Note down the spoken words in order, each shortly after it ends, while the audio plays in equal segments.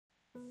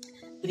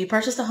If you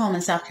purchased a home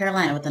in South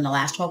Carolina within the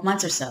last 12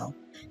 months or so,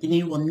 then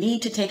you will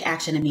need to take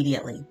action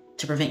immediately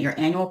to prevent your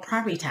annual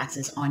property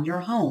taxes on your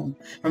home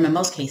from, in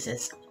most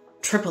cases,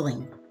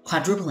 tripling,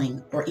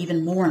 quadrupling, or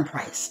even more in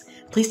price.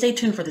 Please stay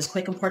tuned for this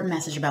quick important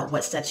message about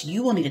what steps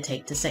you will need to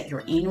take to set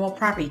your annual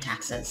property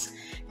taxes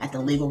at the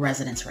legal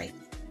residence rate.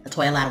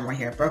 Latoya Lattimore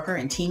here, broker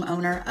and team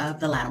owner of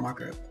the Lattimore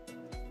Group.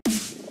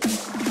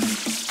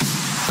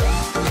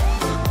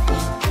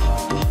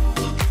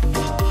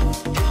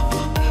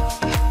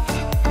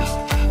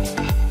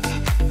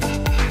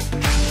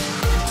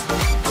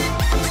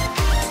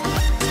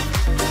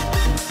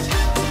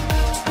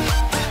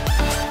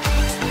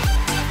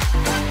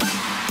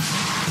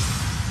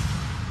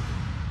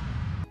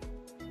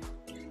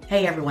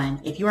 Hey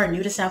everyone, if you are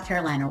new to South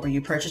Carolina or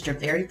you purchased your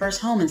very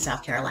first home in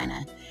South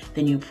Carolina,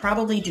 then you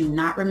probably do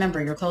not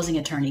remember your closing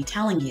attorney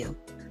telling you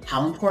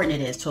how important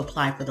it is to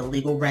apply for the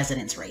legal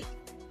residence rate.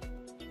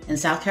 In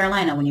South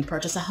Carolina, when you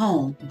purchase a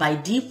home, by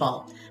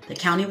default, the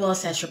county will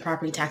assess your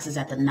property taxes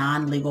at the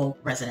non-legal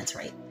residence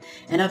rate.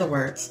 In other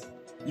words,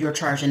 you're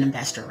charged an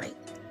investor rate.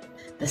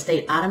 The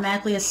state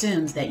automatically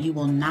assumes that you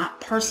will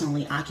not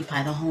personally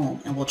occupy the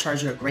home and will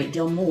charge you a great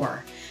deal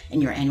more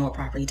in your annual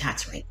property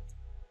tax rate.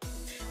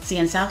 See,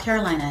 in South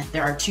Carolina,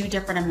 there are two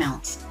different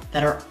amounts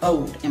that are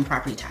owed in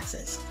property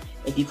taxes.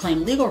 If you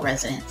claim legal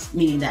residence,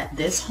 meaning that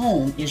this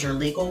home is your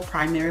legal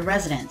primary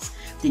residence,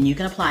 then you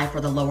can apply for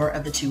the lower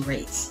of the two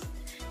rates.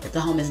 If the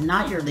home is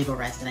not your legal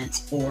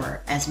residence,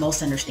 or as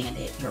most understand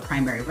it, your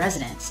primary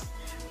residence,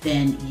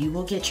 then you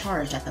will get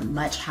charged at the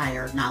much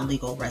higher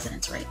non-legal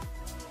residence rate.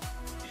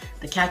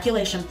 The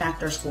calculation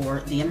factors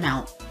for the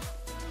amount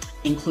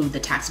include the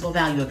taxable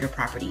value of your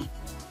property,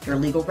 your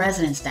legal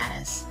residence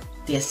status,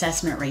 the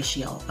assessment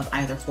ratio of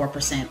either 4%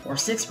 or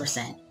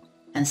 6%,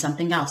 and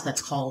something else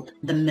that's called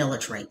the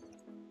millage rate.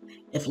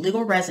 If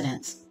legal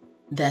residence,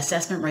 the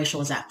assessment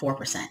ratio is at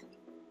 4%.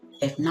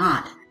 If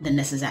not, then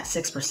this is at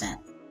 6%,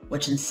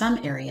 which in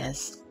some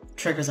areas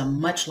triggers a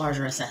much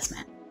larger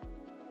assessment.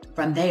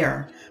 From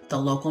there, the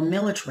local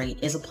millage rate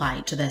is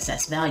applied to the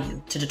assessed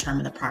value to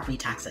determine the property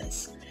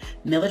taxes.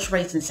 Millage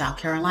rates in South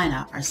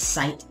Carolina are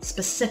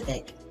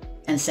site-specific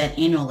and set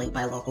annually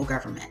by local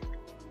government.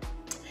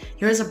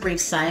 Here is a brief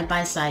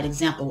side-by-side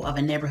example of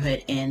a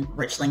neighborhood in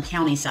Richland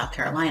County, South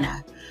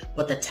Carolina,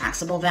 with a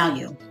taxable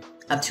value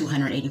of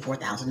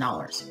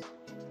 $284,000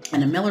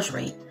 and a millage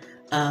rate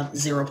of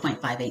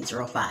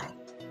 0.5805.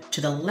 To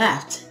the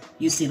left,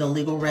 you see the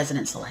legal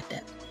residence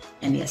selected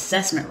and the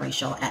assessment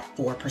ratio at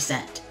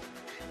 4%.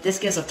 This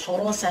gives a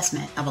total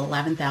assessment of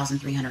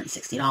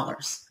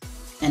 $11,360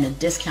 and a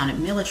discounted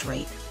millage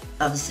rate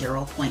of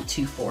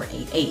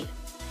 0.2488.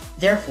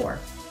 Therefore,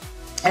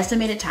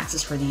 estimated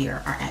taxes for the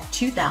year are at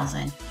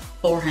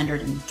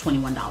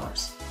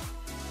 $2,421.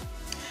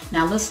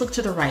 Now let's look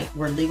to the right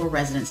where legal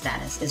residence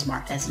status is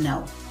marked as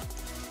no.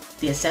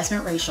 The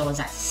assessment ratio is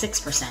at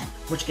 6%,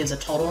 which gives a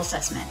total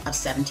assessment of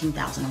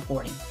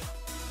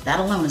 $17,040. That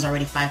alone is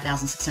already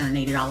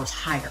 $5,680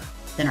 higher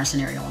than our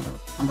scenario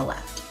on the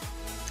left.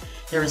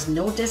 There is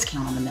no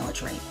discount on the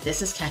millage rate.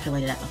 This is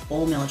calculated at the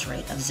full millage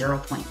rate of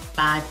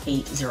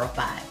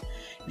 0.5805.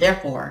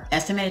 Therefore,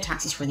 estimated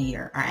taxes for the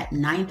year are at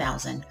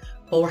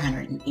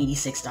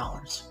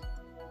 $9,486.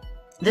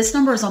 This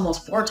number is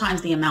almost 4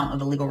 times the amount of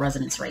the legal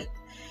residence rate.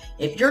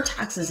 If your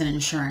taxes and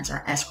insurance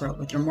are escrowed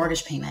with your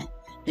mortgage payment,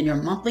 then your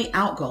monthly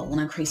outgo will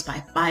increase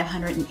by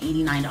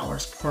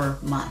 $589 per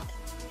month.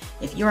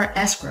 If you are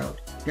escrowed,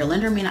 your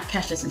lender may not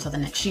catch this until the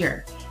next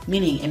year,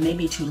 meaning it may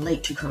be too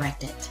late to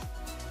correct it.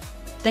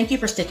 Thank you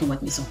for sticking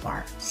with me so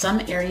far. Some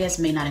areas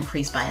may not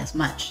increase by as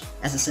much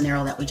as the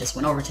scenario that we just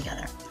went over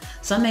together.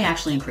 Some may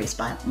actually increase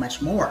by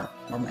much more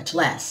or much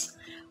less.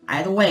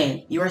 Either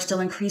way, you are still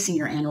increasing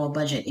your annual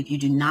budget if you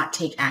do not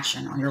take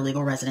action on your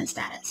legal residence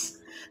status.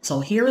 So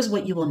here is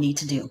what you will need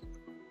to do.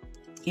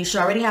 You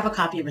should already have a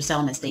copy of your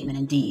settlement statement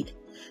and deed.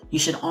 You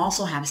should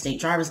also have a state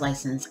driver's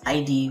license,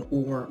 ID,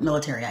 or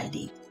military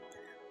ID.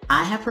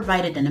 I have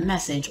provided in a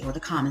message or the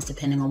comments,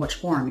 depending on which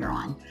forum you're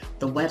on,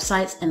 the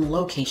websites and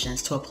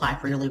locations to apply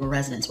for your legal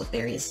residence with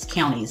various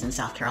counties in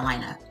South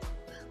Carolina.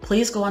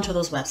 Please go onto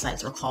those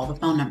websites or call the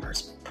phone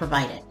numbers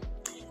provided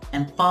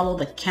and follow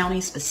the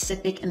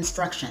county-specific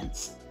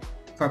instructions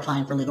for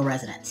applying for legal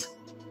residence.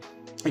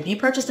 If you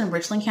purchased in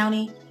Richland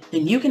County,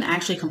 then you can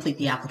actually complete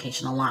the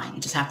application online.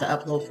 You just have to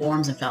upload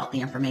forms and fill out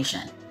the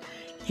information.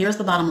 Here's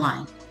the bottom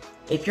line.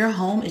 If your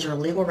home is your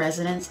legal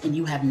residence and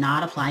you have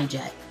not applied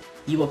yet,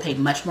 you will pay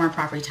much more in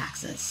property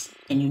taxes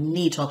and you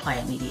need to apply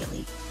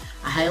immediately.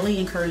 I highly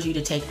encourage you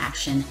to take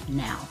action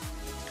now.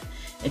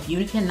 If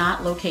you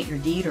cannot locate your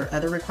deed or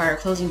other required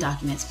closing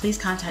documents, please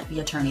contact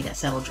the attorney that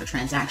settled your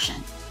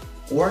transaction,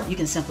 or you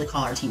can simply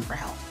call our team for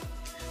help.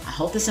 I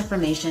hope this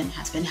information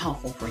has been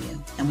helpful for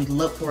you, and we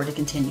look forward to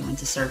continuing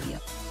to serve you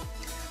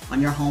on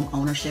your home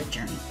ownership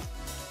journey.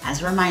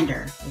 As a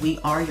reminder, we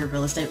are your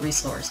real estate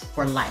resource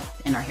for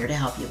life and are here to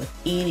help you with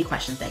any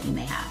questions that you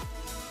may have.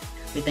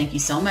 We thank you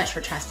so much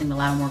for trusting the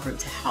Lattimore Group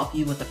to help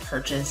you with the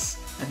purchase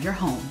of your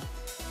home,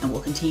 and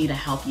we'll continue to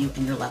help you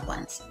and your loved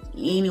ones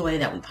any way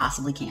that we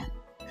possibly can.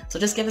 So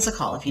just give us a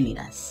call if you need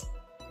us.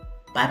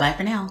 Bye-bye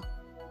for now.